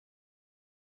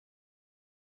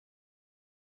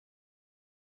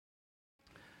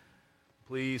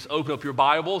Please open up your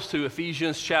Bibles to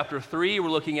Ephesians chapter 3. We're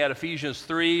looking at Ephesians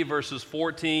 3, verses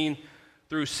 14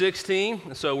 through 16.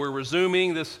 And so we're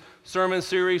resuming this sermon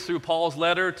series through Paul's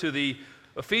letter to the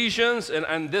Ephesians.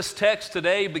 And this text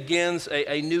today begins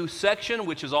a new section,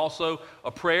 which is also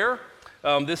a prayer.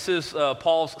 This is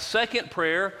Paul's second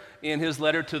prayer in his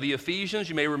letter to the Ephesians.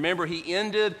 You may remember he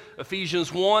ended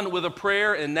Ephesians 1 with a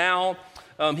prayer, and now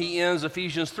he ends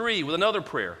Ephesians 3 with another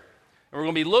prayer. And we're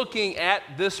going to be looking at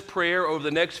this prayer over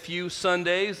the next few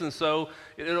Sundays, and so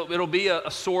it'll be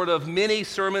a sort of mini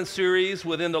sermon series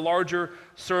within the larger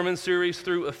sermon series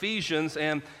through Ephesians.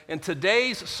 And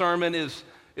today's sermon is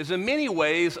in many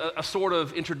ways a sort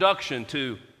of introduction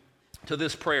to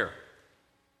this prayer.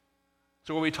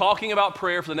 So we'll be talking about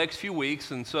prayer for the next few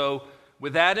weeks, and so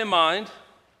with that in mind,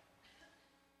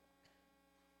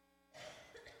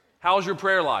 how's your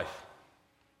prayer life?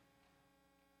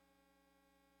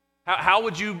 How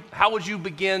would you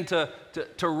begin to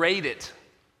rate it?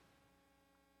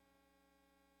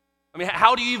 I mean,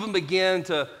 how do you even begin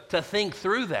to think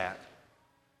through that?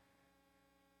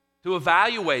 To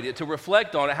evaluate it, to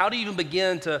reflect on it? How do you even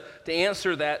begin to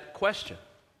answer that question?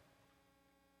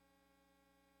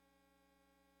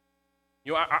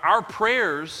 You know, our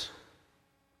prayers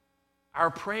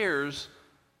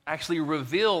actually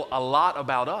reveal a lot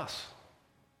about us.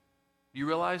 Do you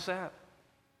realize that?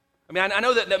 I mean, I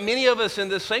know that many of us in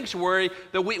this sanctuary,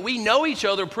 that we know each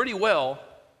other pretty well.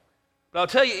 But I'll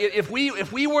tell you, if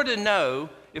we were to know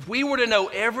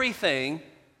everything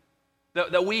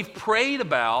that we've prayed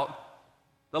about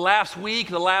the last week,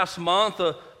 the last month,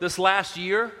 this last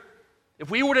year,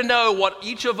 if we were to know what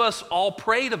each of us all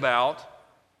prayed about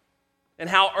and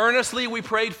how earnestly we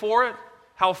prayed for it,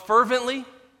 how fervently,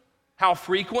 how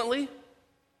frequently,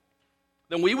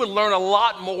 then we would learn a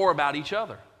lot more about each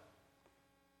other.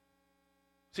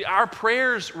 See, our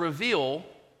prayers reveal,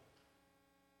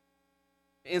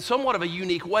 in somewhat of a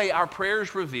unique way, our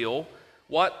prayers reveal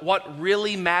what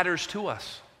really matters to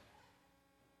us.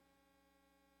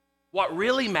 What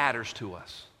really matters to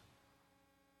us.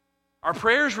 Our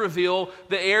prayers reveal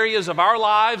the areas of our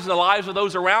lives, the lives of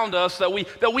those around us that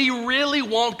we really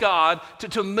want God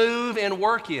to move and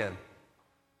work in.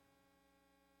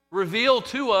 Reveal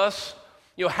to us,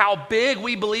 how big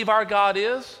we believe our God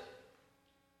is,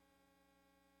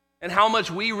 and how much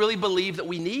we really believe that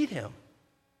we need Him.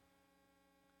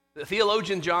 The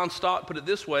theologian John Stott put it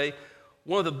this way: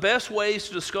 one of the best ways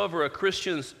to discover a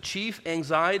Christian's chief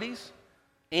anxieties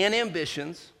and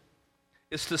ambitions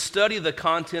is to study the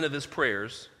content of his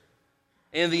prayers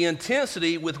and the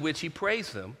intensity with which he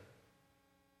prays them.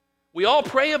 We all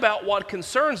pray about what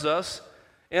concerns us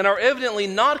and are evidently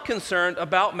not concerned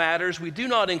about matters we do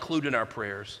not include in our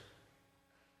prayers.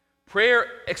 Prayer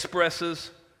expresses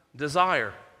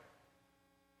desire.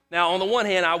 Now, on the one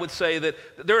hand, I would say that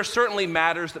there are certainly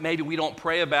matters that maybe we don't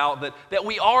pray about that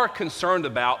we are concerned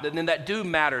about and that do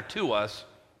matter to us.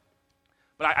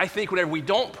 But I think whenever we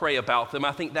don't pray about them,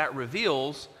 I think that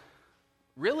reveals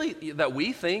really that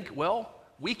we think, well,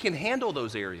 we can handle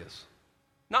those areas.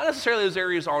 Not necessarily those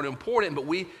areas aren't important, but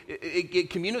it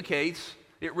communicates,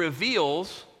 it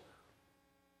reveals,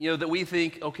 that we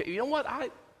think, okay, you know what,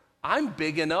 I'm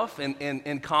big enough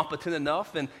and competent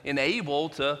enough and able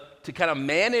to kind of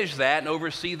manage that and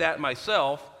oversee that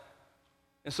myself,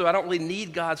 and so I don't really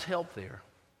need God's help there.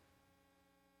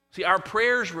 See, our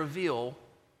prayers reveal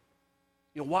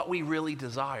what we really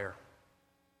desire,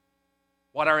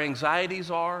 what our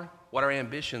anxieties are, what our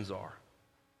ambitions are.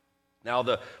 Now,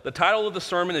 the title of the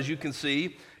sermon, as you can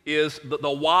see, is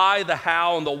the why, the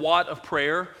how, and the what of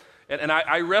prayer. And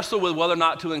I wrestle with whether or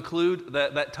not to include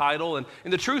that title. And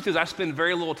the truth is, I spend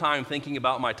very little time thinking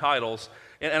about my titles.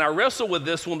 And I wrestle with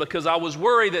this one because I was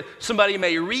worried that somebody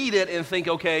may read it and think,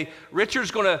 okay, Richard's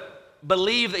going to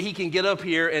believe that he can get up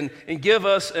here and give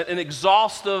us an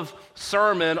exhaustive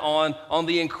sermon on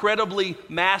the incredibly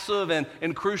massive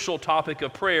and crucial topic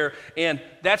of prayer. And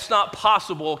that's not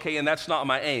possible, okay, and that's not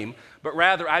my aim. But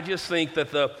rather, I just think that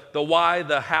the why,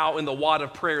 the how, and the what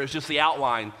of prayer is just the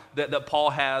outline that Paul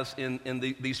has in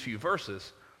these few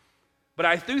verses. But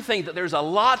I do think that there's a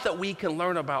lot that we can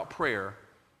learn about prayer.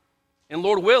 And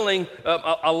Lord willing,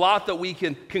 a lot that we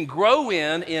can grow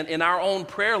in our own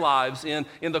prayer lives, in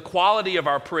the quality of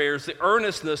our prayers, the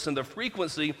earnestness and the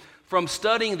frequency from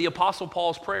studying the Apostle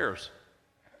Paul's prayers.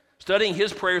 Studying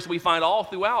his prayers we find all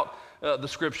throughout the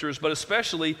Scriptures, but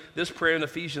especially this prayer in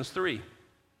Ephesians 3.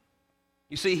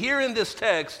 You see, here in this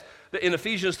text, in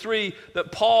Ephesians 3,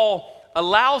 that Paul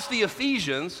allows the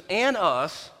Ephesians and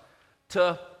us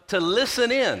to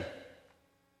listen in.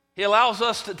 He allows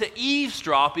us to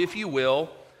eavesdrop, if you will,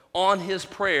 on his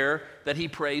prayer that he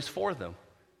prays for them.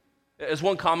 As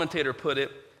one commentator put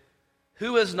it,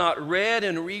 who has not read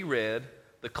and reread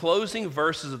the closing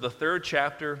verses of the 3rd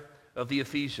chapter of the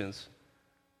Ephesians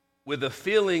with the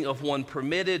feeling of one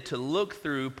permitted to look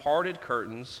through parted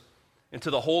curtains into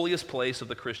the holiest place of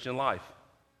the Christian life?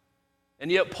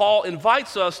 And yet Paul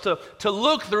invites us to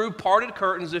look through parted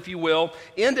curtains, if you will,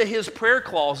 into his prayer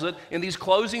closet in these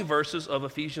closing verses of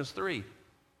Ephesians 3.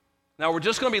 Now, we're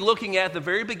just going to be looking at the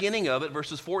very beginning of it,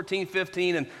 verses 14,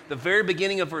 15, and the very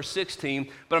beginning of verse 16.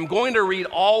 But I'm going to read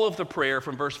all of the prayer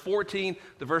from verse 14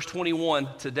 to verse 21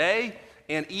 today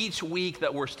and each week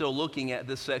that we're still looking at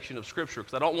this section of Scripture,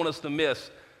 because I don't want us to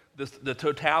miss the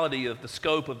totality of the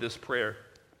scope of this prayer.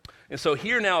 And so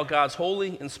hear now God's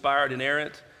holy, inspired,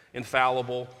 inerrant,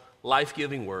 infallible,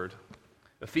 life-giving word.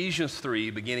 Ephesians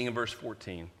 3, beginning in verse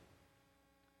 14.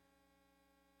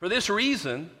 For this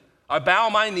reason, I bow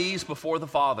my knees before the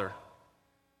Father,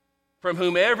 from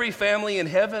whom every family in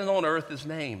heaven and on earth is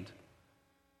named,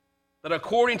 that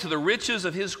according to the riches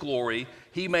of his glory,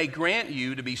 he may grant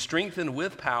you to be strengthened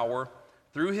with power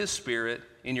through his Spirit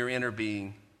in your inner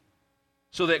being,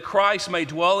 so that Christ may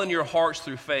dwell in your hearts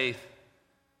through faith,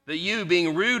 that you,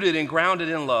 being rooted and grounded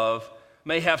in love,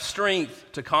 may have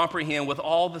strength to comprehend with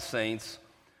all the saints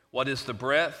what is the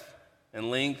breadth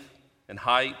and length and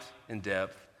height and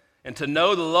depth, and to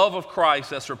know the love of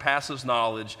Christ that surpasses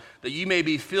knowledge, that you may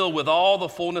be filled with all the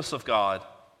fullness of God.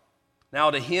 Now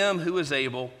to him who is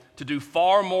able to do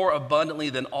far more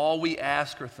abundantly than all we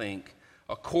ask or think,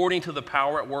 according to the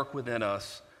power at work within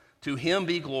us, to him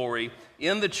be glory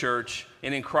in the church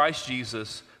and in Christ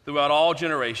Jesus throughout all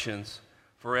generations,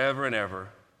 forever and ever.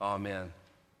 Amen.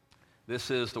 This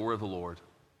is the word of the Lord.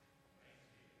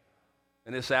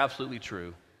 And it's absolutely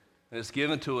true. And it's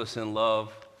given to us in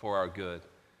love for our good.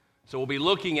 So we'll be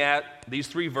looking at these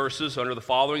 3 verses under the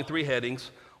following 3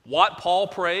 headings: what Paul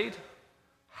prayed,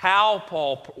 why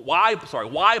Paul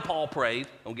prayed.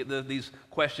 I'll get these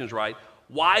questions right.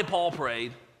 Why Paul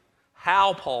prayed,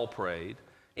 how Paul prayed,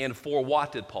 and for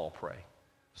what did Paul pray?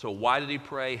 So why did he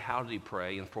pray, how did he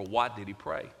pray, and for what did he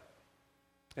pray?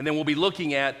 And then we'll be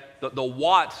looking at the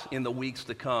what in the weeks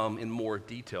to come in more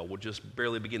detail. We'll just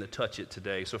barely begin to touch it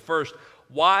today. So first,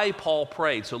 why Paul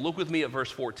prayed. So look with me at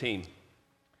verse 14.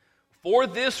 For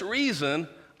this reason,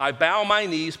 I bow my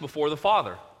knees before the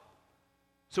Father.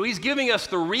 So he's giving us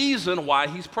the reason why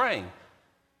he's praying.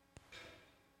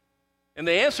 And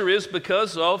the answer is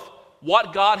because of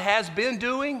what God has been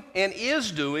doing and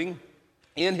is doing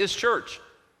in his church.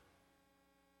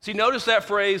 See, notice that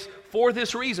phrase, for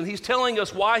this reason. He's telling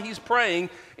us why he's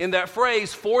praying, and that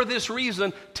phrase, for this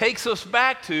reason, takes us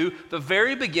back to the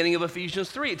very beginning of Ephesians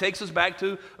 3. It takes us back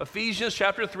to Ephesians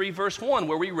chapter 3, verse 1,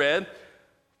 where we read,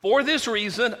 for this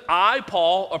reason, I,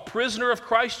 Paul, a prisoner of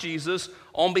Christ Jesus,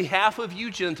 on behalf of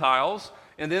you Gentiles,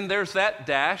 and then there's that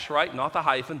dash, right? Not the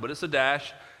hyphen, but it's a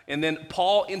dash. And then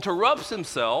Paul interrupts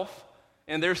himself,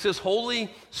 and there's this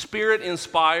Holy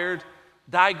Spirit-inspired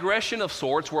digression of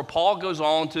sorts where Paul goes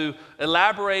on to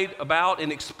elaborate about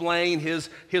and explain his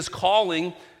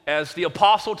calling as the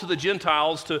apostle to the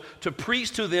Gentiles to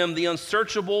preach to them the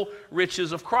unsearchable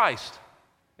riches of Christ.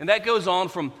 And that goes on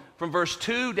from verse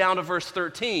 2 down to verse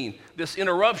 13, this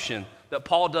interruption that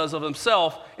Paul does of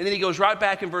himself. And then he goes right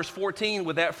back in verse 14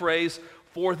 with that phrase,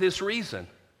 for this reason.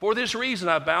 For this reason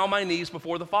I bow my knees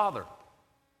before the Father.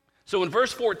 So in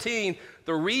verse 14,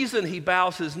 the reason he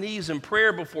bows his knees in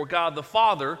prayer before God the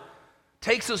Father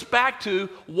takes us back to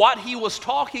what he was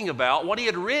talking about, what he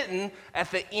had written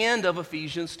at the end of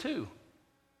Ephesians 2.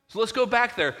 So let's go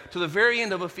back there to the very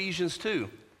end of Ephesians 2.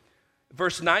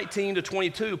 Verse 19 to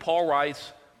 22, Paul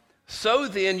writes, so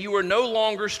then you are no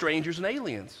longer strangers and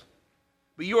aliens,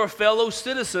 but you are fellow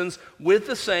citizens with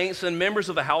the saints and members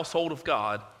of the household of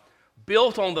God,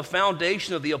 built on the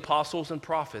foundation of the apostles and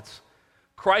prophets,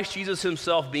 Christ Jesus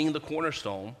himself being the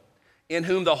cornerstone, in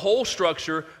whom the whole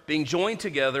structure, being joined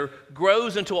together,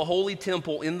 grows into a holy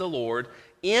temple in the Lord.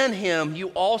 In him you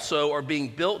also are being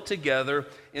built together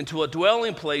into a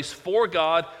dwelling place for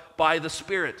God by the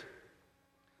Spirit.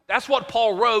 That's what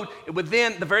Paul wrote.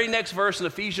 Within the very next verse in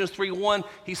Ephesians 3:1,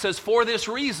 he says, for this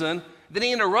reason. Then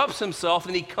he interrupts himself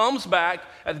and he comes back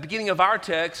at the beginning of our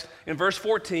text in verse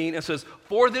 14 and says,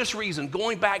 for this reason,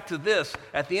 going back to this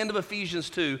at the end of Ephesians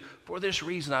 2, for this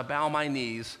reason I bow my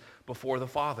knees before the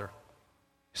Father.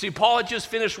 See, Paul had just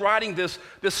finished writing this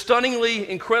stunningly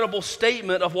incredible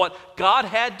statement of what God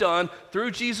had done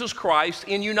through Jesus Christ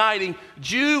in uniting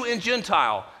Jew and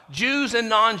Gentile, Jews and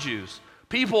non-Jews,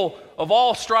 people of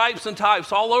all stripes and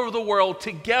types all over the world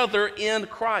together in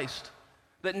Christ.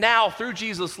 That now, through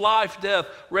Jesus' life, death,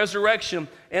 resurrection,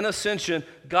 and ascension,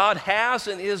 God has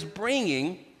and is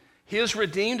bringing his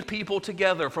redeemed people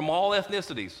together from all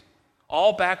ethnicities,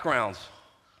 all backgrounds,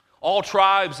 all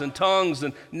tribes and tongues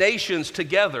and nations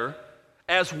together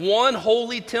as one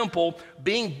holy temple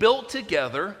being built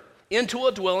together into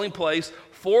a dwelling place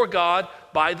for God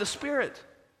by the Spirit.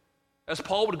 As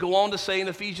Paul would go on to say in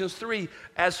Ephesians 3,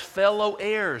 as fellow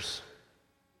heirs,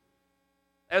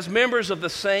 as members of the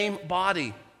same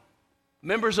body,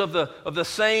 members of the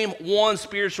same one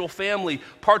spiritual family,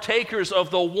 partakers of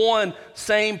the one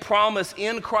same promise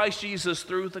in Christ Jesus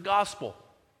through the gospel.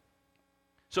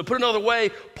 So put another way,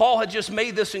 Paul had just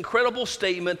made this incredible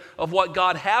statement of what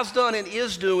God has done and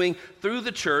is doing through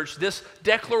the church, this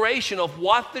declaration of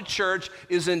what the church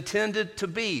is intended to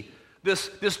be, this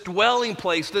dwelling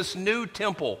place, this new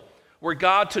temple where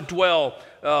God to dwell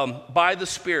by the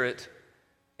Spirit.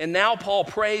 And now Paul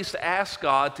prays to ask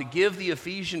God to give the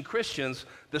Ephesian Christians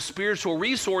the spiritual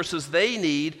resources they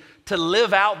need to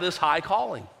live out this high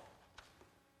calling,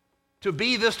 to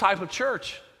be this type of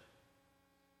church,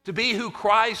 to be who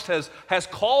Christ has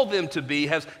called them to be,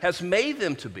 has made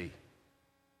them to be.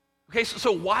 Okay,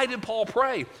 so why did Paul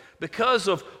pray? Because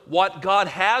of what God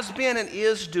has been and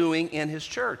is doing in his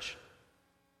church.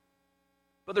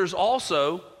 But there's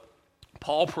also,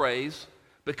 Paul prays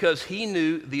because he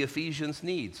knew the Ephesians'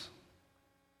 needs.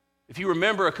 If you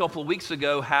remember a couple of weeks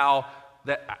ago how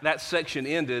that section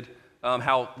ended,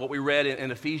 how what we read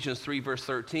in Ephesians 3 verse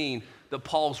 13, that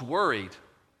Paul's worried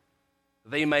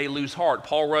they may lose heart.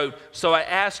 Paul wrote, "So I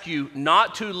ask you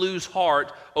not to lose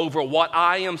heart over what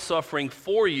I am suffering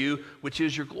for you, which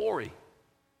is your glory."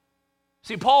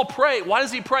 See, Paul prayed. Why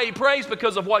does he pray? He prays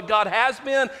because of what God has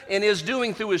been and is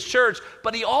doing through his church,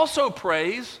 but he also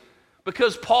prays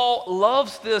because Paul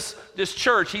loves this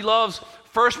church. He loves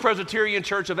First Presbyterian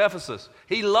Church of Ephesus.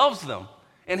 He loves them,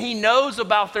 and he knows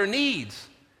about their needs,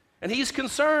 and he's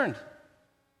concerned.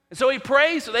 And so he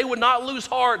prays that they would not lose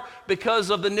heart because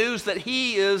of the news that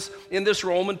he is in this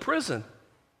Roman prison.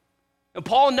 And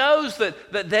Paul knows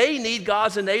that they need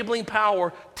God's enabling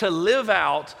power to live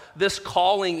out this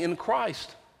calling in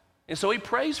Christ. And so he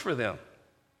prays for them.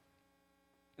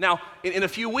 Now, in a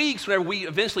few weeks, whenever we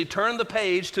eventually turn the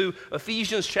page to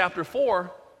Ephesians chapter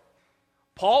 4,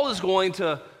 Paul is going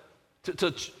to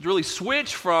really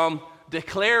switch from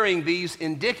declaring these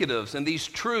indicatives and these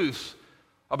truths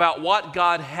about what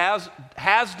God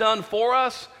has done for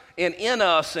us and in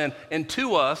us and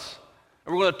to us.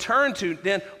 And we're going to turn to,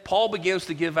 then Paul begins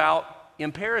to give out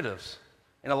imperatives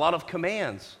and a lot of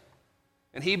commands.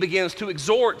 And he begins to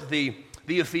exhort the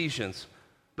Ephesians.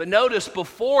 But notice,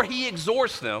 before he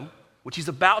exhorts them, which he's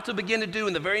about to begin to do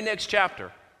in the very next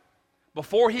chapter,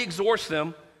 before he exhorts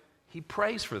them, he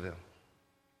prays for them.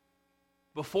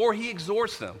 Before he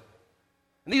exhorts them.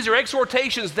 And these are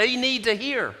exhortations they need to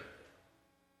hear.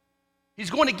 He's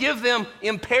going to give them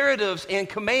imperatives and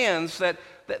commands that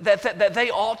they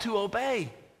ought to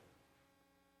obey.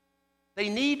 They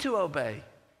need to obey.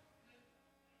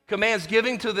 Commands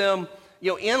giving to them,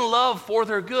 in love for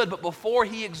their good, but before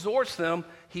he exhorts them,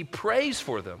 he prays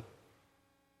for them.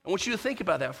 I want you to think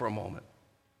about that for a moment.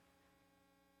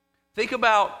 Think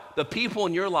about the people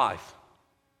in your life,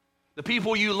 the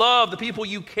people you love, the people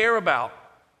you care about,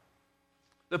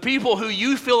 the people who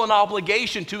you feel an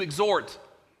obligation to exhort,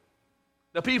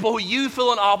 the people who you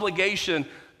feel an obligation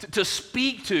to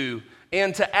speak to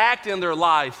and to act in their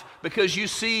life because you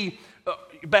see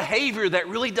behavior that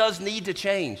really does need to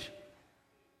change,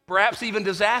 perhaps even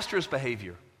disastrous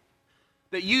behavior,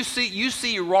 that you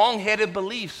see wrong-headed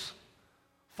beliefs,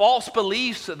 false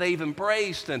beliefs that they've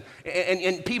embraced, and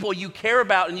people you care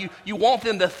about, and you want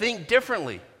them to think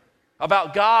differently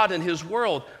about God and his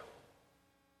world.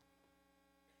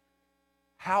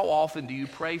 How often do you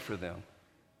pray for them?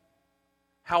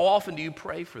 How often do you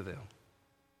pray for them?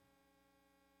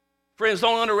 Friends,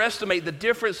 don't underestimate the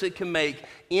difference it can make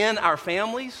in our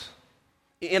families,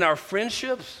 in our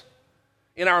friendships,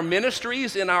 in our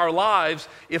ministries, in our lives,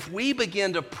 if we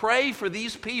begin to pray for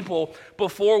these people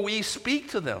before we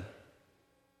speak to them,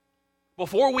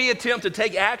 before we attempt to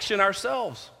take action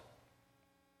ourselves.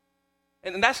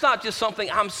 And that's not just something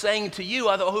I'm saying to you.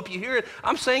 I hope you hear it.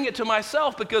 I'm saying it to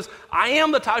myself because I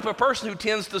am the type of person who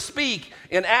tends to speak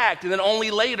and act and then only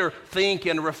later think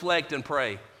and reflect and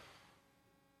pray.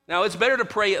 Now, it's better to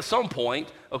pray at some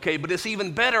point, okay, but it's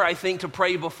even better, I think, to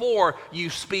pray before you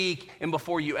speak and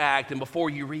before you act and before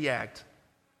you react.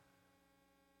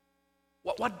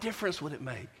 What difference would it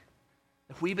make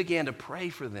if we began to pray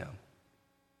for them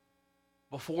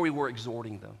before we were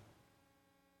exhorting them?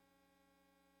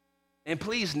 And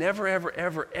please never, ever,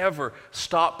 ever, ever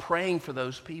stop praying for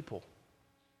those people.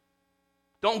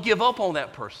 Don't give up on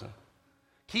that person.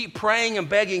 Keep praying and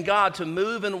begging God to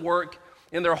move and work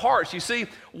in their hearts. You see,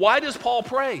 why does Paul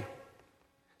pray?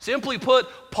 Simply put,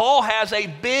 Paul has a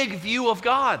big view of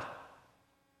God.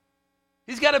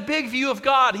 He's got a big view of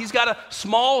God. He's got a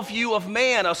small view of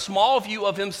man, a small view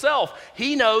of himself.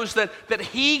 He knows that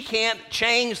he can't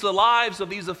change the lives of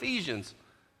these Ephesians,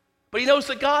 but he knows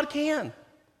that God can.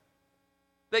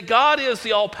 That God is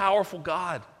the all-powerful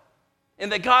God,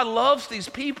 and that God loves these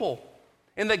people,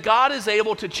 and that God is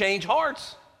able to change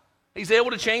hearts. He's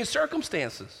able to change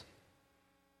circumstances.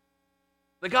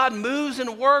 That God moves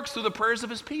and works through the prayers of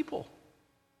his people.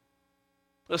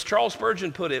 As Charles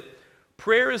Spurgeon put it,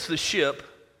 prayer is the ship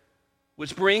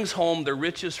which brings home the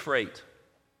richest freight.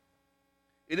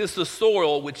 It is the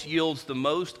soil which yields the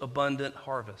most abundant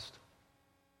harvest.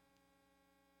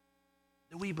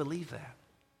 Do we believe that?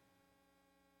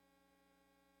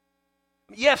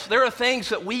 Yes, there are things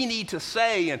that we need to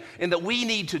say and that we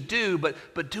need to do, but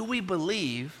do we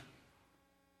believe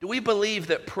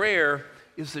that prayer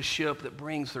is the ship that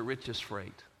brings the richest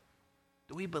freight?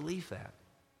 Do we believe that?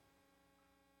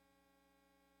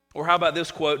 Or how about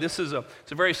this quote? It's a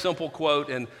very simple quote,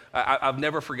 and I've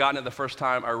never forgotten it the first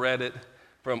time I read it,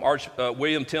 from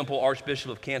William Temple,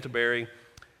 Archbishop of Canterbury.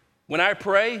 When I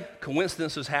pray,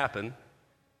 coincidences happen,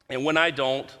 and when I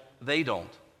don't, they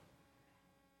don't.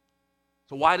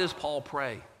 So why does Paul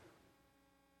pray?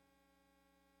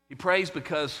 He prays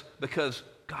because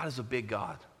God is a big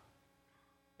God.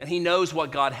 And he knows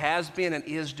what God has been and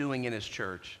is doing in his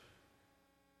church.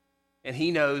 And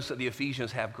he knows that the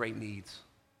Ephesians have great needs.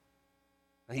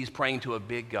 And he's praying to a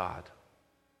big God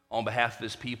on behalf of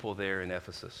his people there in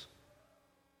Ephesus.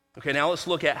 Okay, now let's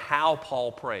look at how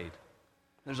Paul prayed.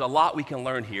 There's a lot we can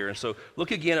learn here. And so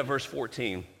look again at verse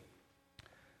 14.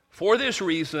 For this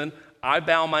reason, I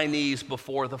bow my knees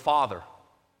before the Father.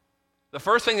 The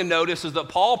first thing to notice is that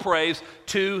Paul prays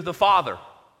to the Father.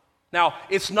 Now,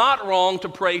 it's not wrong to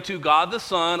pray to God the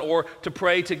Son or to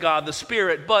pray to God the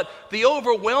Spirit, but the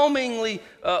overwhelmingly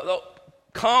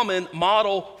common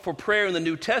model for prayer in the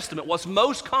New Testament, what's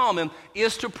most common,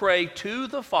 is to pray to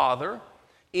the Father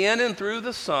in and through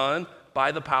the Son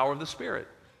by the power of the Spirit.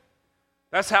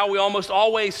 That's how we almost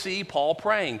always see Paul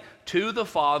praying, to the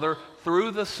Father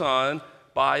through the Son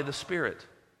by the Spirit.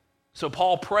 So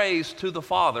Paul prays to the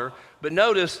Father, but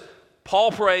notice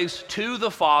Paul prays to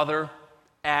the Father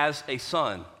as a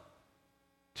son.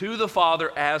 To the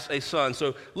Father as a son.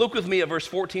 So look with me at verse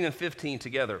 14 and 15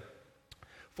 together.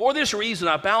 For this reason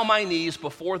I bow my knees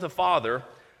before the Father,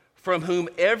 from whom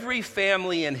every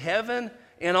family in heaven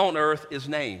and on earth is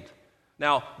named.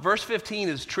 Now, verse 15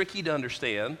 is tricky to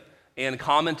understand, and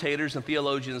commentators and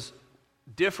theologians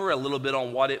differ a little bit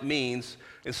on what it means.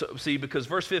 And so, see, because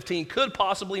verse 15 could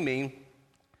possibly mean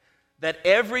that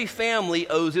every family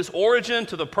owes its origin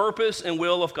to the purpose and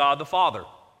will of God the Father.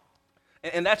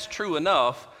 And that's true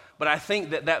enough, but I think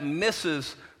that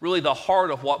misses really the heart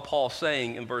of what Paul's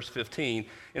saying in verse 15.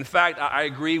 In fact, I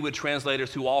agree with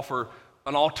translators who offer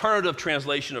an alternative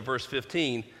translation of verse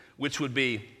 15, which would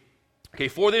be, okay,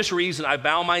 for this reason I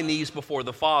bow my knees before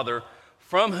the Father,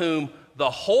 from whom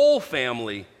the whole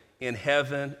family in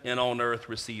heaven and on earth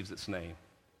receives its name.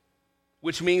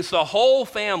 Which means the whole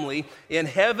family in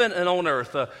heaven and on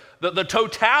earth, the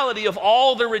totality of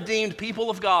all the redeemed people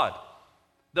of God,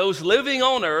 those living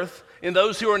on earth and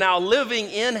those who are now living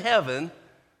in heaven,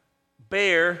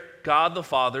 bear God the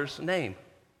Father's name.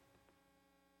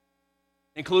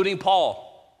 Including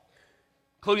Paul,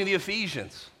 including the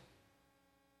Ephesians,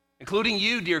 including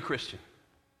you, dear Christian.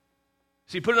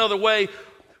 See, put another way,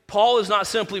 Paul is not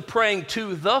simply praying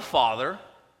to the Father,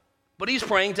 but he's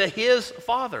praying to his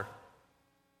Father.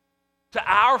 To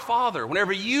our Father.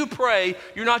 Whenever you pray,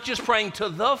 you're not just praying to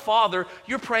the Father,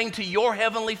 you're praying to your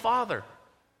heavenly Father.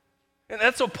 And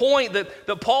that's a point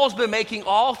that Paul's been making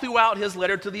all throughout his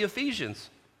letter to the Ephesians.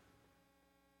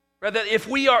 Right? That if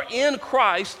we are in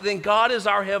Christ, then God is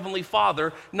our heavenly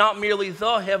Father, not merely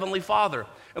the heavenly Father.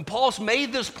 And Paul's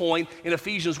made this point in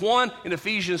Ephesians 1, in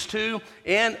Ephesians 2,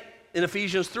 and in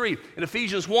Ephesians 3. In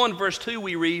Ephesians 1, verse 2,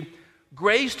 we read,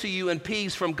 grace to you and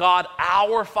peace from God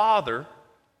our Father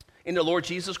in the Lord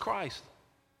Jesus Christ.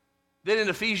 Then in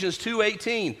Ephesians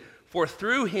 2:18, for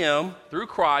through him, through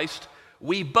Christ,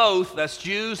 we both, that's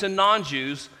Jews and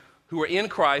non-Jews, who are in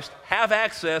Christ, have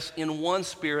access in one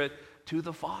Spirit to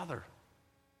the Father,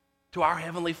 to our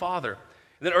heavenly Father.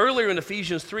 And then earlier in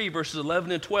Ephesians 3, verses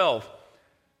 11 and 12,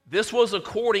 this was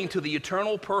according to the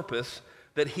eternal purpose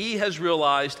that he has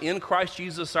realized in Christ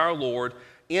Jesus our Lord,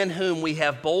 in whom we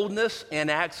have boldness and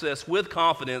access with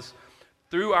confidence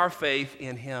through our faith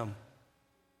in him.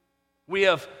 We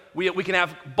can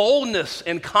have boldness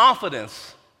and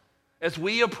confidence as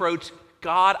we approach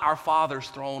God our Father's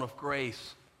throne of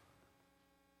grace.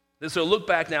 So look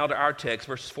back now to our text,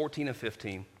 verses 14 and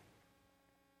 15.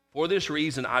 For this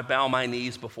reason I bow my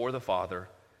knees before the Father,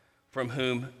 from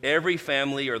whom every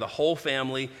family or the whole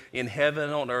family in heaven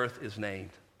and on earth is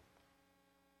named.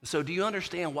 So do you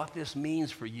understand what this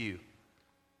means for you?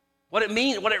 What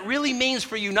it really means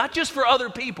for you, not just for other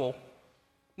people,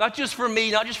 not just for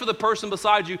me, not just for the person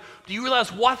beside you. Do you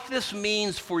realize what this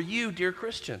means for you, dear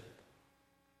Christian?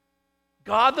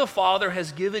 God the Father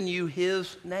has given you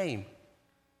his name.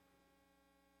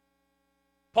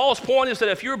 Paul's point is that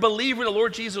if you're a believer in the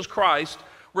Lord Jesus Christ,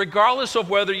 regardless of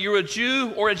whether you're a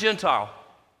Jew or a Gentile,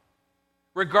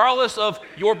 regardless of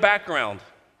your background,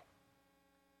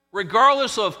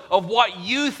 regardless of what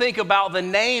you think about the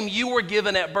name you were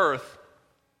given at birth,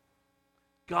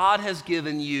 God has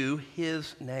given you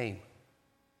his name.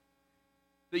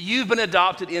 That you've been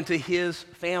adopted into his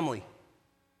family.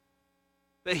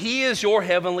 That he is your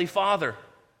heavenly Father.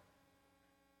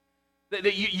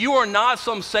 That you are not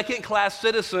some second-class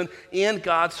citizen in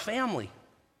God's family.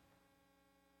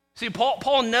 See,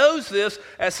 Paul knows this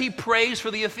as he prays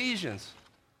for the Ephesians.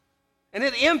 And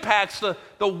it impacts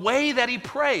the way that he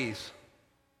prays.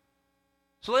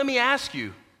 So let me ask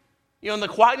you, in the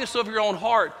quietness of your own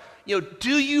heart,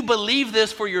 do you believe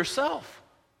this for yourself?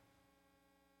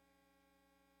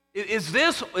 Is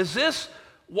this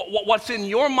what's in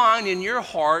your mind, in your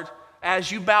heart,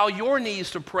 as you bow your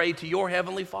knees to pray to your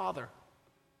Heavenly Father?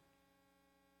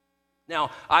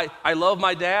 Now, I love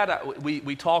my dad.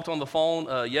 We talked on the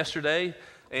phone yesterday,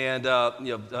 and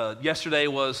yesterday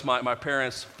was my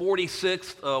parents'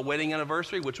 46th wedding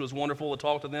anniversary, which was wonderful to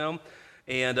talk to them.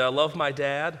 And I love my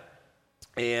dad.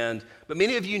 But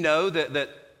many of you know that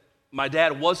my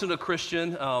dad wasn't a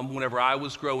Christian whenever I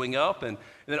was growing up, and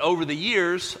then over the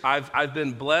years, I've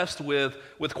been blessed with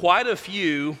quite a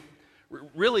few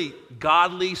really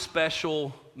godly,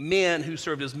 special men who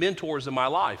served as mentors in my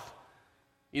life.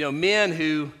 Men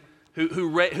who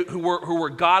were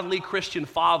godly Christian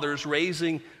fathers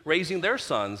raising their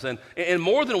sons. And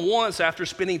more than once, after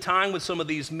spending time with some of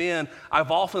these men, I've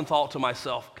often thought to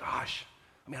myself, gosh,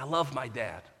 I love my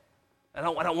dad. I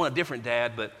don't want a different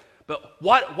dad, but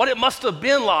what it must have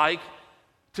been like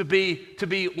to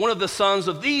be one of the sons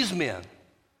of these men,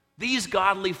 these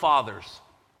godly fathers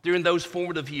during those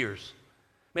formative years.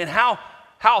 Man,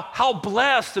 how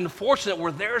blessed and fortunate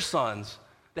were their sons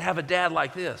to have a dad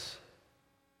like this.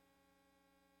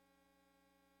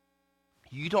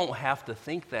 You don't have to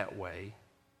think that way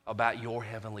about your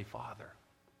Heavenly Father.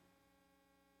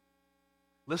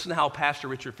 Listen to how Pastor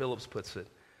Richard Phillips puts it.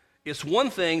 It's one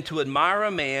thing to admire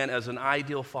a man as an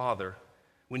ideal father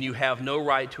when you have no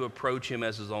right to approach him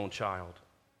as his own child.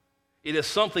 It is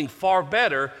something far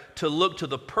better to look to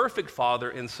the perfect father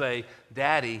and say,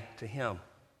 Daddy, to him.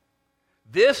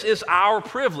 This is our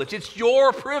privilege. It's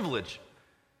your privilege.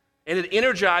 And it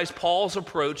energized Paul's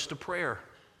approach to prayer.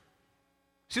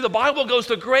 See, the Bible goes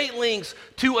to great lengths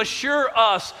to assure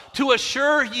us, to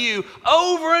assure you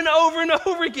over and over and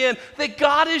over again that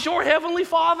God is your Heavenly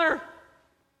Father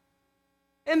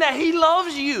and that He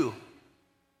loves you.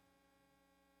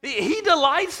 He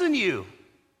delights in you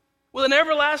with an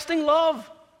everlasting love.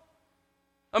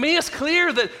 It's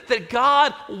clear that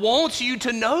God wants you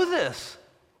to know this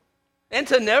and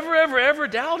to never, ever, ever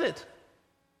doubt it.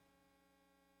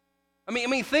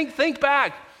 Think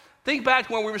back. Think back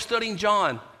when we were studying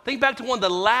John. Think back to one of the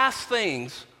last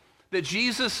things that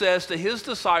Jesus says to his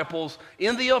disciples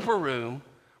in the upper room,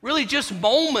 really just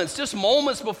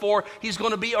moments before he's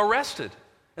going to be arrested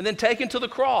and then taken to the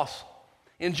cross.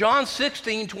 In John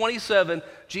 16:27,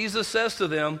 Jesus says to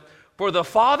them, "For the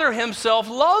Father himself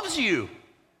loves you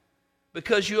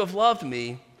because you have loved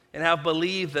me and have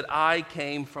believed that I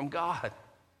came from God."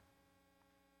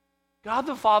 God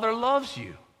the Father loves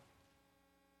you.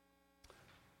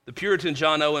 The Puritan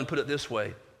John Owen put it this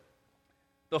way: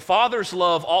 the Father's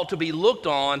love ought to be looked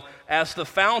on as the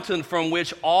fountain from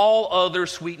which all other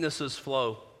sweetnesses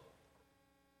flow.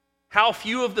 How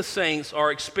few of the saints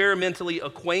are experimentally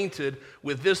acquainted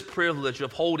with this privilege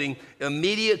of holding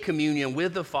immediate communion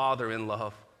with the Father in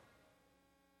love.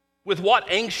 With what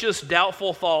anxious,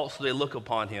 doubtful thoughts do they look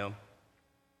upon him?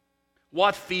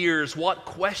 What fears, what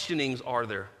questionings are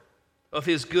there of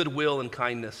his goodwill and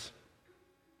kindness?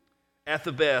 At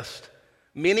the best,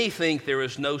 many think there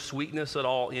is no sweetness at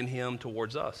all in him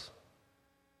towards us.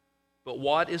 But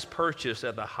what is purchased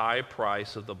at the high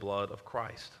price of the blood of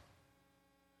Christ?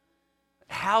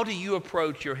 How do you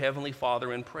approach your Heavenly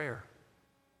Father in prayer?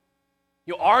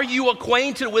 Are you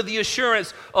acquainted with the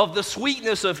assurance of the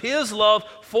sweetness of his love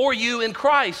for you in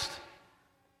Christ?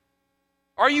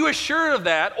 Are you assured of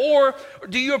that? Or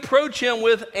do you approach him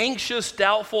with anxious,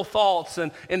 doubtful thoughts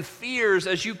and fears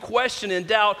as you question and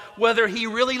doubt whether he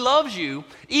really loves you,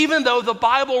 even though the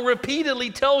Bible repeatedly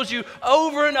tells you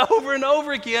over and over and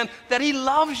over again that he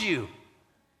loves you?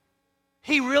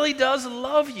 He really does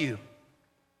love you.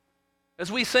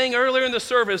 As we sang earlier in the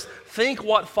service, think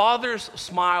what Father's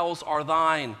smiles are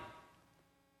thine.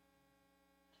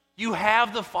 You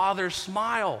have the Father's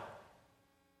smile.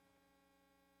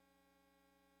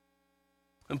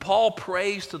 And Paul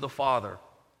prays to the Father.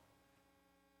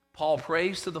 Paul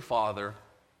prays to the Father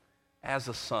as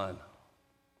a son,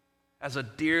 as a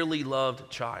dearly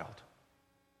loved child.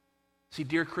 See,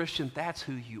 dear Christian, that's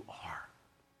who you are.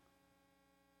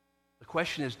 The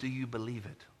question is, do you believe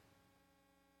it?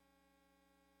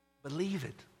 Believe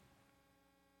it.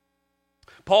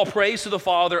 Paul prays to the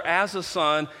Father as a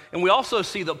son, and we also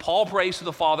see that Paul prays to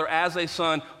the Father as a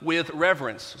son with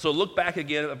reverence. So look back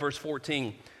again at verse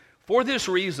 14. For this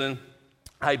reason,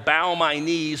 I bow my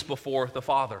knees before the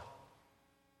Father.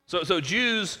 So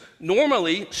Jews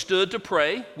normally stood to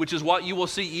pray, which is what you will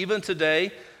see even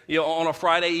today, on a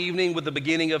Friday evening with the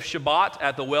beginning of Shabbat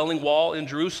at the Wailing Wall in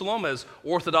Jerusalem, as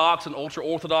Orthodox and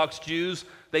ultra-Orthodox Jews,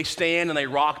 they stand and they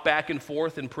rock back and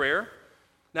forth in prayer.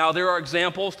 Now, there are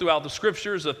examples throughout the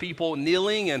Scriptures of people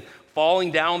kneeling and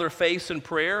falling down on their face in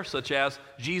prayer, such as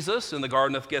Jesus in the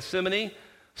Garden of Gethsemane,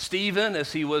 Stephen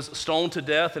as he was stoned to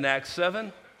death in Acts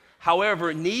 7.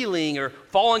 However, kneeling or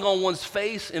falling on one's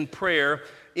face in prayer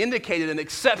indicated an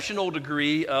exceptional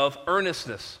degree of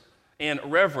earnestness and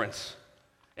reverence.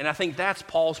 And I think that's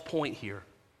Paul's point here.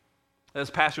 As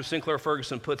Pastor Sinclair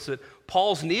Ferguson puts it,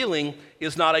 Paul's kneeling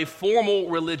is not a formal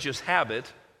religious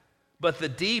habit, but the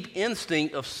deep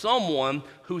instinct of someone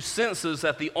who senses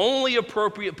that the only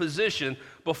appropriate position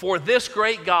before this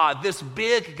great God, this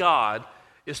big God,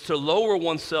 is to lower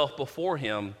oneself before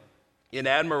him in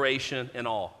admiration and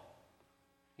awe.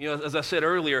 As I said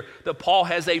earlier, that Paul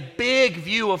has a big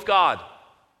view of God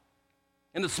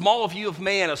and a small view of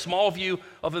man, a small view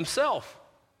of himself.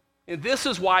 And this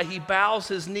is why he bows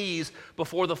his knees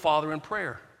before the Father in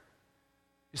prayer.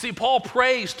 You see, Paul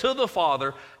prays to the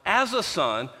Father as a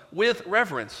son with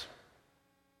reverence.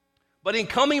 But in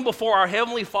coming before our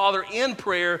Heavenly Father in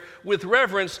prayer with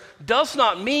reverence does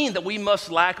not mean that we must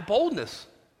lack boldness.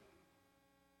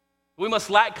 We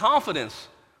must lack confidence.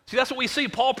 See, that's what we see.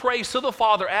 Paul prays to the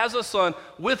Father as a son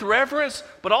with reverence,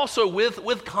 but also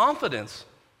with confidence.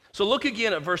 So look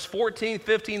again at verse 14,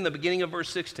 15, the beginning of verse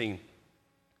 16.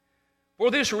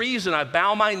 For this reason I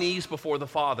bow my knees before the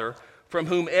Father, from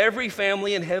whom every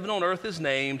family in heaven and on earth is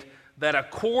named, that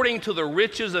according to the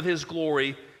riches of his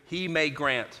glory he may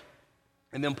grant.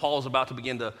 And then Paul is about to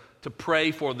begin to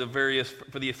pray for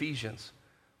the Ephesians.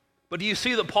 But do you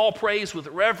see that Paul prays with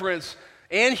reverence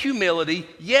and humility,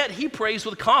 yet he prays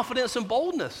with confidence and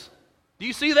boldness? Do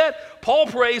you see that? Paul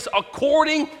prays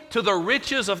according to the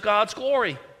riches of God's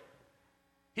glory.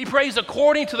 He prays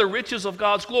according to the riches of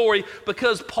God's glory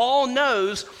because Paul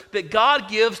knows that God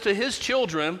gives to his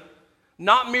children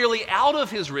not merely out of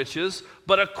his riches,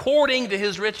 but according to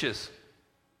his riches.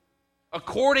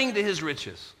 According to his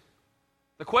riches.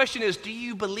 The question is, do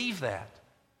you believe that?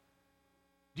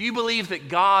 Do you believe that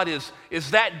God is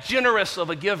that generous of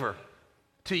a giver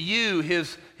to you,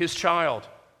 his child?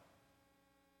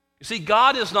 You see,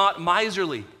 God is not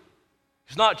miserly.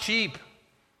 He's not cheap.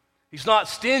 He's not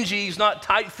stingy. He's not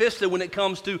tight-fisted when it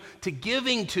comes to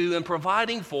giving to and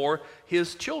providing for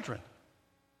his children.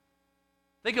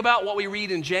 Think about what we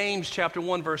read in James chapter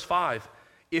 1, verse 5.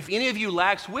 If any of you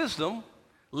lacks wisdom,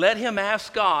 let him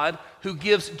ask God, who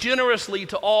gives generously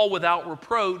to all without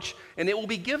reproach, and it will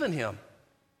be given him.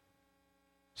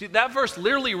 See, that verse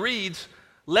literally reads,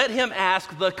 let him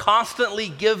ask the constantly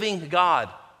giving God.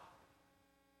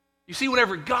 You see,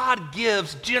 whenever God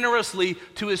gives generously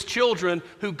to his children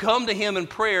who come to him in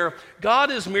prayer,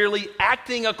 God is merely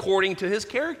acting according to his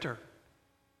character.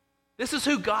 This is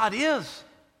who God is.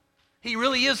 He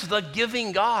really is the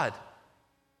giving God.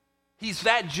 He's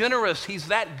that generous. He's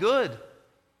that good.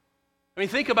 I mean,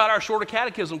 think about our shorter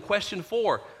catechism, question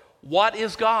 4. What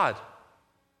is God?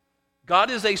 God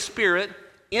is a spirit,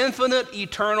 infinite,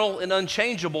 eternal, and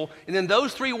unchangeable. And then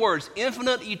those 3 words,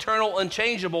 infinite, eternal,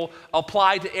 unchangeable,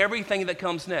 apply to everything that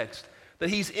comes next.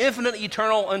 That he's infinite,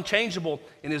 eternal, unchangeable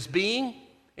in his being,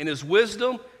 in his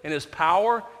wisdom, in his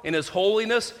power, in his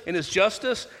holiness, in his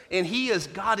justice. And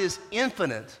God is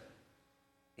infinite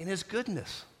in his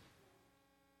goodness,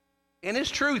 in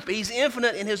his truth, but he's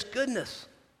infinite in his goodness.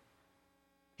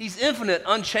 He's infinite,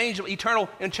 unchangeable, eternal,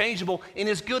 unchangeable in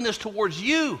his goodness towards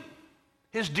you,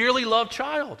 his dearly loved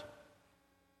child.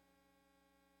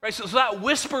 Right? So that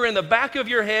whisper in the back of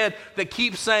your head that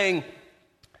keeps saying,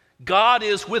 God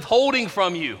is withholding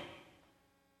from you.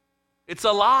 It's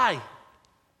a lie.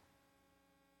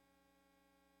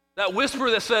 That whisper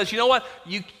that says, you know what,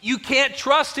 you can't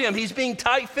trust him. He's being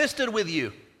tight-fisted with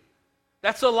you.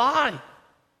 That's a lie.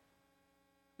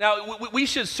 Now, we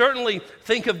should certainly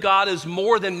think of God as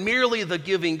more than merely the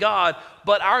giving God,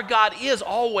 but our God is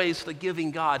always the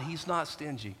giving God. He's not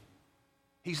stingy.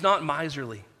 He's not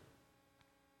miserly.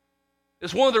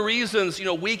 It's one of the reasons,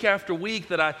 week after week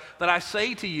that I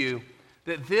say to you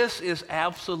that this is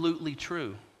absolutely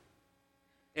true.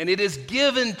 And it is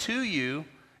given to you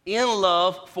in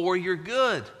love for your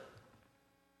good.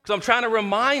 Because I'm trying to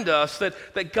remind us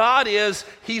that God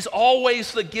He's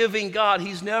always the giving God.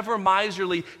 He's never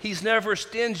miserly. He's never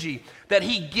stingy. That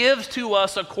He gives to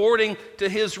us according to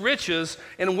His riches.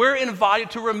 And we're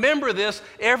invited to remember this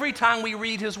every time we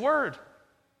read His Word.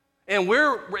 And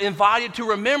we're invited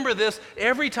to remember this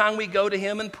every time we go to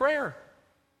Him in prayer.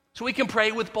 So we can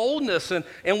pray with boldness and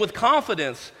with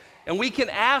confidence. And we can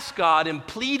ask God and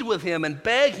plead with Him and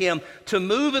beg Him to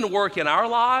move and work in our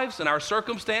lives, in our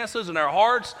circumstances, in our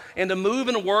hearts, and to move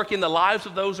and work in the lives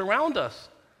of those around us.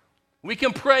 We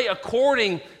can pray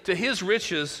according to His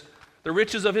riches, the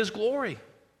riches of His glory.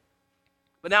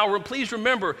 But now please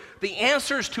remember, the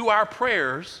answers to our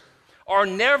prayers are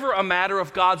never a matter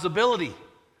of God's ability.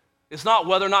 It's not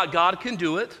whether or not God can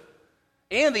do it.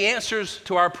 And the answers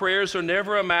to our prayers are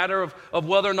never a matter of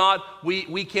whether or not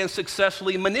we can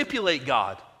successfully manipulate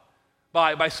God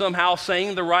by somehow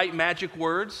saying the right magic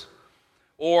words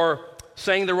or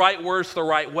saying the right words the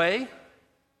right way.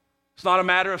 It's not a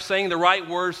matter of saying the right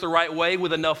words the right way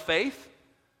with enough faith.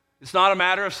 It's not a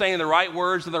matter of saying the right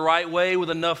words in the right way with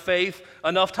enough faith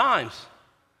enough times.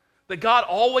 That God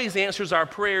always answers our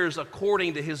prayers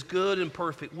according to His good and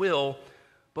perfect will.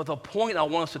 But the point I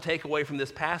want us to take away from this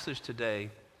passage today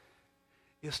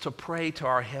is to pray to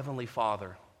our Heavenly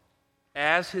Father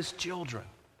as His children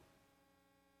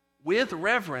with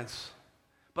reverence,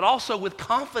 but also with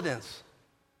confidence,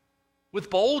 with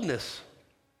boldness.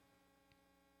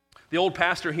 The old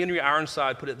pastor Henry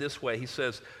Ironside put it this way. He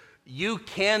says, you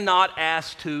cannot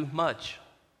ask too much.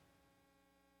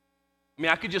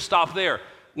 I could just stop there.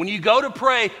 When you go to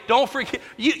pray, don't forget,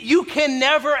 you can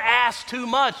never ask too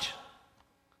much.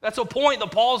 That's a point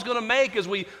that Paul's going to make as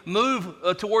we move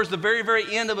towards the very,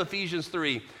 very end of Ephesians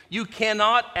 3. You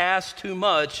cannot ask too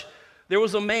much. There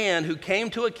was a man who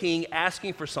came to a king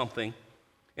asking for something,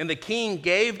 and the king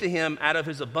gave to him out of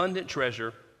his abundant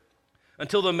treasure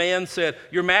until the man said,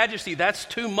 Your Majesty, that's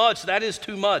too much. That is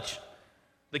too much.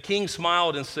 The king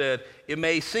smiled and said, It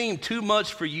may seem too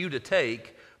much for you to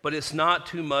take, but it's not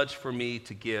too much for me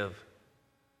to give.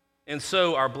 And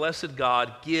so our blessed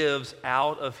God gives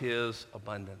out of His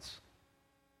abundance,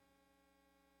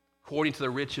 according to the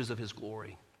riches of His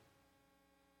glory.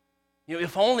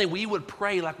 If only we would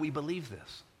pray like we believe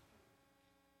this.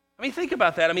 Think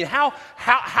about that.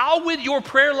 How would your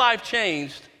prayer life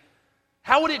change?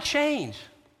 How would it change?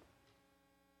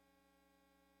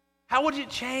 How would it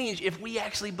change if we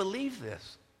actually believe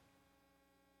this?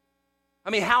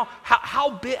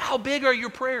 How big are your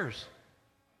prayers?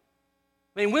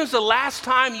 When's the last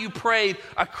time you prayed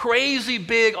a crazy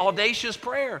big, audacious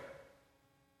prayer?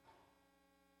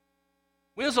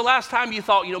 When's the last time you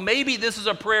thought, maybe this is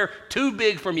a prayer too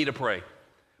big for me to pray?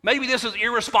 Maybe this is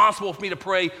irresponsible for me to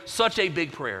pray such a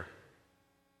big prayer.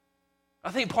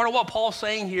 I think part of what Paul's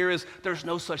saying here is there's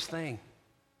no such thing,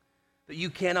 that you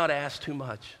cannot ask too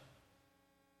much.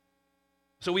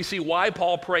 So we see why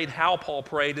Paul prayed, how Paul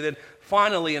prayed, and then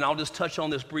finally, and I'll just touch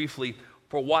on this briefly,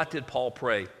 for what did Paul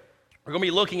pray? We're going to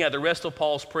be looking at the rest of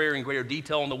Paul's prayer in greater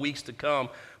detail in the weeks to come.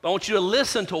 But I want you to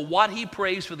listen to what he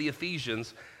prays for the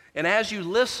Ephesians. And as you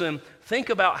listen, think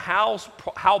about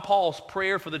how Paul's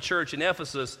prayer for the church in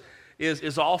Ephesus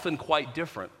is often quite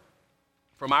different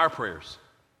from our prayers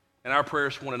and our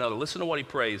prayers for one another. Listen to what he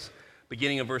prays,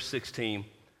 beginning in verse 16.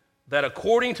 That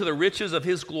according to the riches of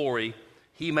His glory,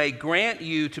 He may grant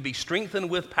you to be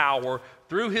strengthened with power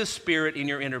through His Spirit in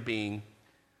your inner being,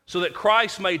 so that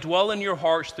Christ may dwell in your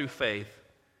hearts through faith,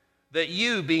 that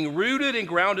you, being rooted and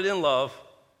grounded in love,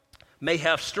 may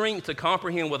have strength to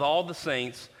comprehend with all the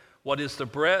saints what is the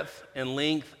breadth and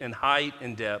length and height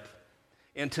and depth,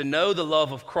 and to know the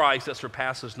love of Christ that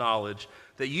surpasses knowledge,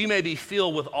 that you may be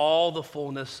filled with all the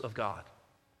fullness of God.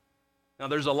 Now,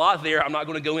 there's a lot there. I'm not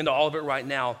going to go into all of it right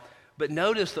now, but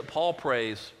notice that Paul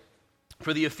prays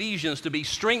for the Ephesians to be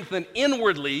strengthened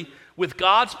inwardly with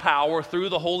God's power through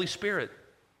the Holy Spirit.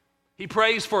 He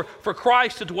prays for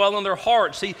Christ to dwell in their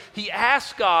hearts. He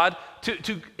asks God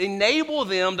to enable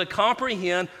them to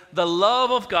comprehend the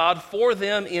love of God for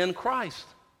them in Christ.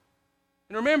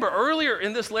 And remember, earlier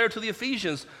in this letter to the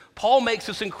Ephesians, Paul makes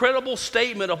this incredible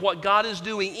statement of what God is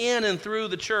doing in and through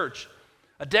the church,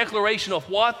 a declaration of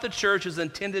what the church is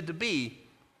intended to be.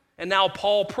 And now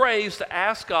Paul prays to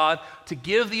ask God to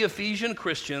give the Ephesian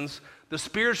Christians the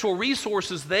spiritual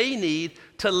resources they need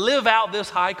to live out this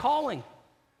high calling,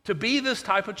 to be this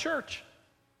type of church.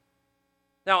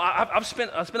 Now, I've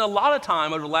spent a lot of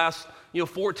time over the last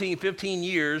 14, 15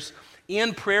 years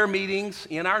in prayer meetings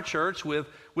in our church with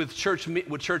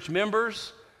church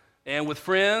members and with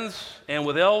friends and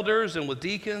with elders and with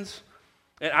deacons.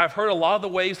 And I've heard a lot of the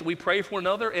ways that we pray for one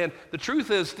another. And the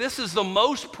truth is, this is the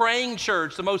most praying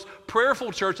church, the most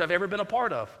prayerful church I've ever been a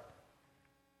part of.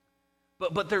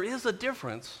 But there is a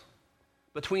difference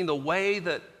between the way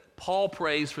that Paul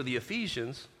prays for the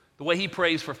Ephesians, the way he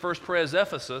prays for First Pres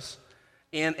Ephesus,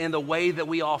 and the way that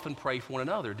we often pray for one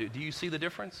another. Do you see the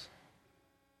difference?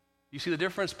 You see the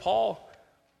difference?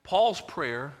 Paul's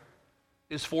prayer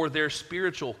is for their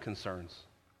spiritual concerns,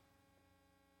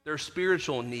 their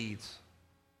spiritual needs.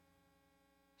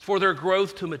 It's for their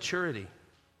growth to maturity.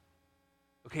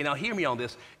 Okay, now hear me on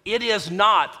this. It is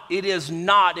not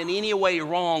in any way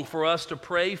wrong for us to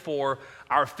pray for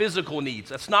our physical needs.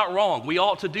 That's not wrong. We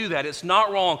ought to do that. It's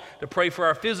not wrong to pray for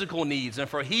our physical needs and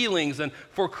for healings and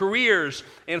for careers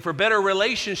and for better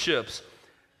relationships.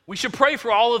 We should pray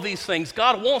for all of these things.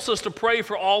 God wants us to pray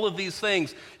for all of these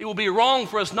things. It will be wrong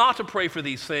for us not to pray for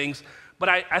these things, but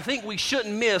I think we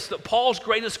shouldn't miss that Paul's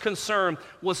greatest concern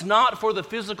was not for the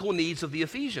physical needs of the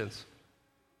Ephesians.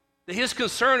 That his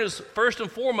concern is first and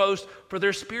foremost for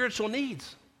their spiritual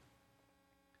needs.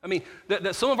 I mean,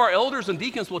 that some of our elders and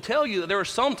deacons will tell you that there are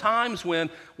some times when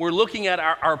we're looking at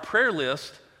our prayer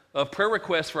list of prayer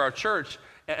requests for our church,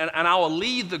 and I will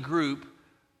lead the group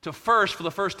for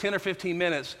the first 10 or 15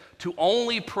 minutes, to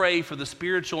only pray for the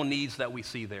spiritual needs that we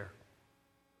see there.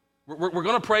 We're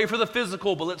going to pray for the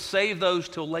physical, but let's save those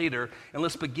till later, and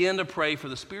let's begin to pray for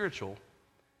the spiritual.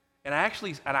 And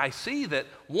I see that,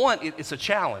 one, it's a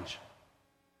challenge.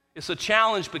 It's a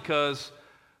challenge because,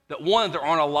 there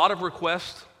aren't a lot of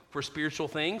requests for spiritual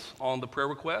things on the prayer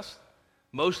request.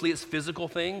 Mostly it's physical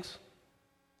things,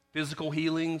 physical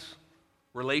healings,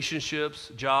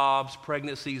 relationships, jobs,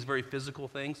 pregnancies, very physical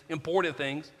things, important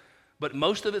things. But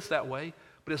most of it's that way.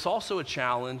 But it's also a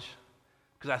challenge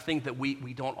because I think that we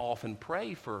don't often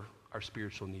pray for our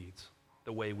spiritual needs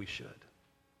the way we should.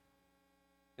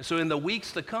 And so in the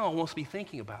weeks to come, I want us to be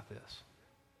thinking about this.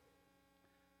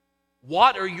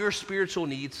 What are your spiritual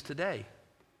needs today?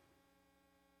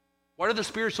 What are the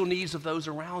spiritual needs of those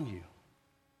around you?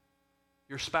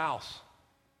 Your spouse,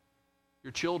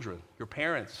 your children, your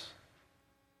parents,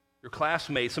 your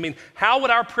classmates. I mean, how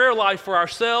would our prayer life for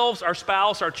ourselves, our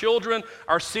spouse, our children,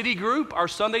 our city group, our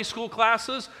Sunday school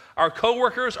classes, our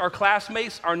coworkers, our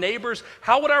classmates, our neighbors,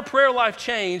 how would our prayer life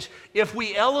change if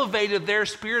we elevated their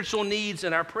spiritual needs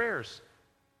in our prayers?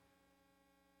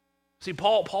 See,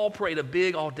 Paul prayed a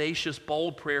big, audacious,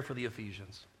 bold prayer for the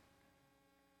Ephesians.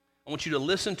 I want you to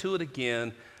listen to it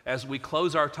again as we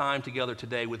close our time together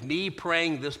today with me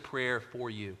praying this prayer for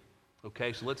you.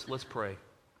 Okay, so let's pray.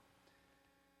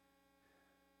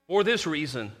 For this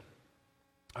reason,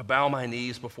 I bow my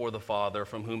knees before the Father,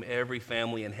 from whom every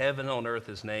family in heaven and on earth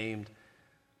is named,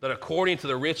 that according to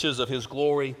the riches of his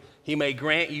glory, he may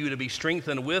grant you to be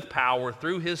strengthened with power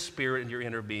through his Spirit in your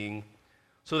inner being,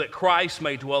 so that Christ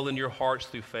may dwell in your hearts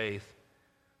through faith,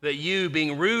 that you,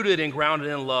 being rooted and grounded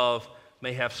in love,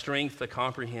 may have strength to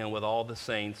comprehend with all the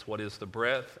saints what is the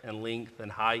breadth and length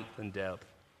and height and depth,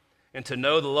 and to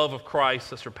know the love of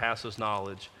Christ that surpasses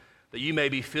knowledge, that you may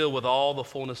be filled with all the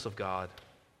fullness of God.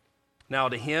 Now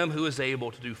to him who is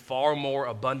able to do far more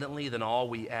abundantly than all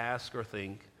we ask or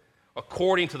think,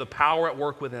 according to the power at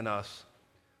work within us,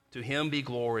 to him be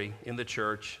glory in the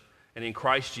church and in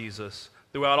Christ Jesus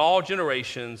throughout all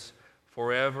generations,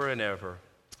 forever and ever.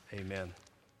 Amen.